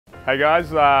Hey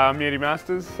guys, I'm Eddie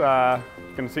Masters. Going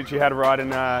to teach you how to ride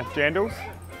in Jandals.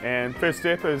 And first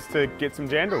step is to get some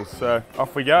Jandals, so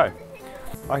off we go.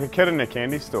 Like a kid in a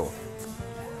candy store.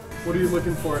 What are you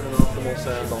looking for in an optimal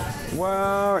sandal?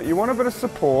 Well, you want a bit of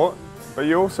support, but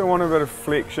you also want a bit of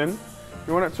flexion.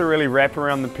 You want it to really wrap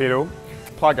around the pedal.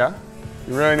 Plugger,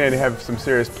 you really need to have some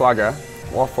serious plugger.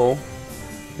 Waffle,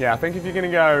 yeah, I think if you're going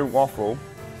to go waffle,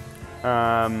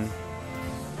 yeah,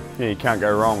 you can't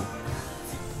go wrong.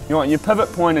 You want your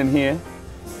pivot point in here.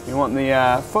 You want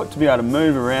the foot to be able to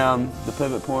move around the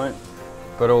pivot point,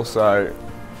 but also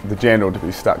the jandal to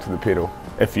be stuck to the pedal,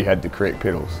 if you had the correct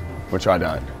pedals, which I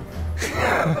don't.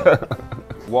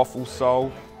 Waffle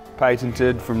sole,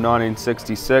 patented from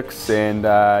 1966, and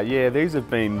yeah, these have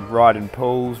been riding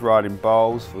pools, riding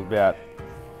bowls for about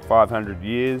 500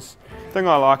 years. The thing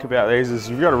I like about these is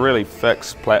you've got a really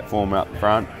fixed platform up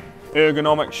front.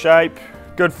 Ergonomic shape,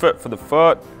 good fit for the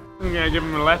foot. I'm going to give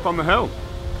them a lap on the hill.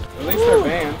 At least they're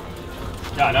banned.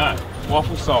 Yeah, I know.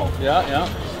 Waffle sole. Yeah,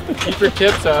 yeah. Keep your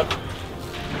tips up.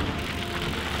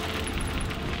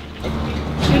 You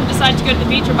gonna decide to go to the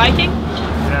beach or biking?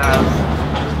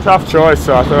 Yeah, tough choice,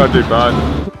 so I thought I'd do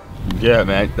both. Yeah,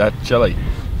 mate, that's chilly.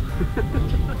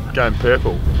 Going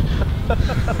purple.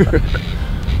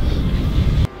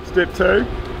 Step 2,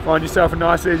 find yourself a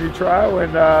nice easy trail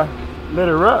and let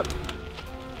her rip.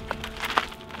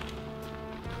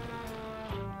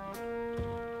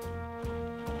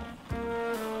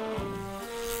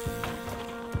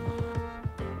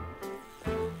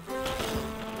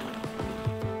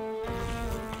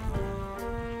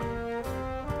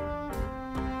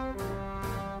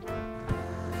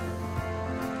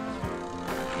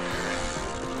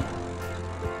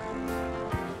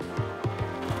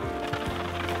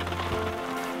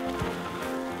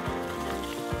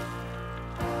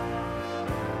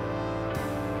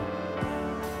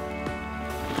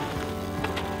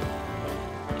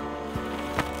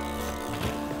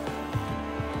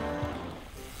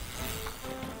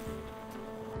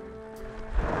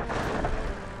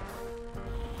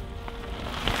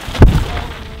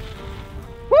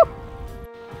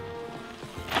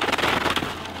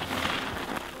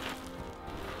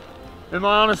 In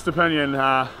my honest opinion,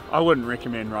 I wouldn't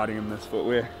recommend riding in this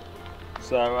footwear.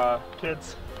 So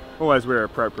kids, always wear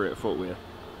appropriate footwear.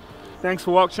 Thanks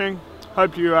for watching.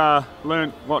 Hope you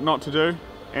learned what not to do.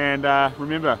 And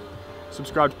remember,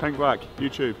 subscribe to Pinkbike,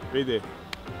 YouTube, be there.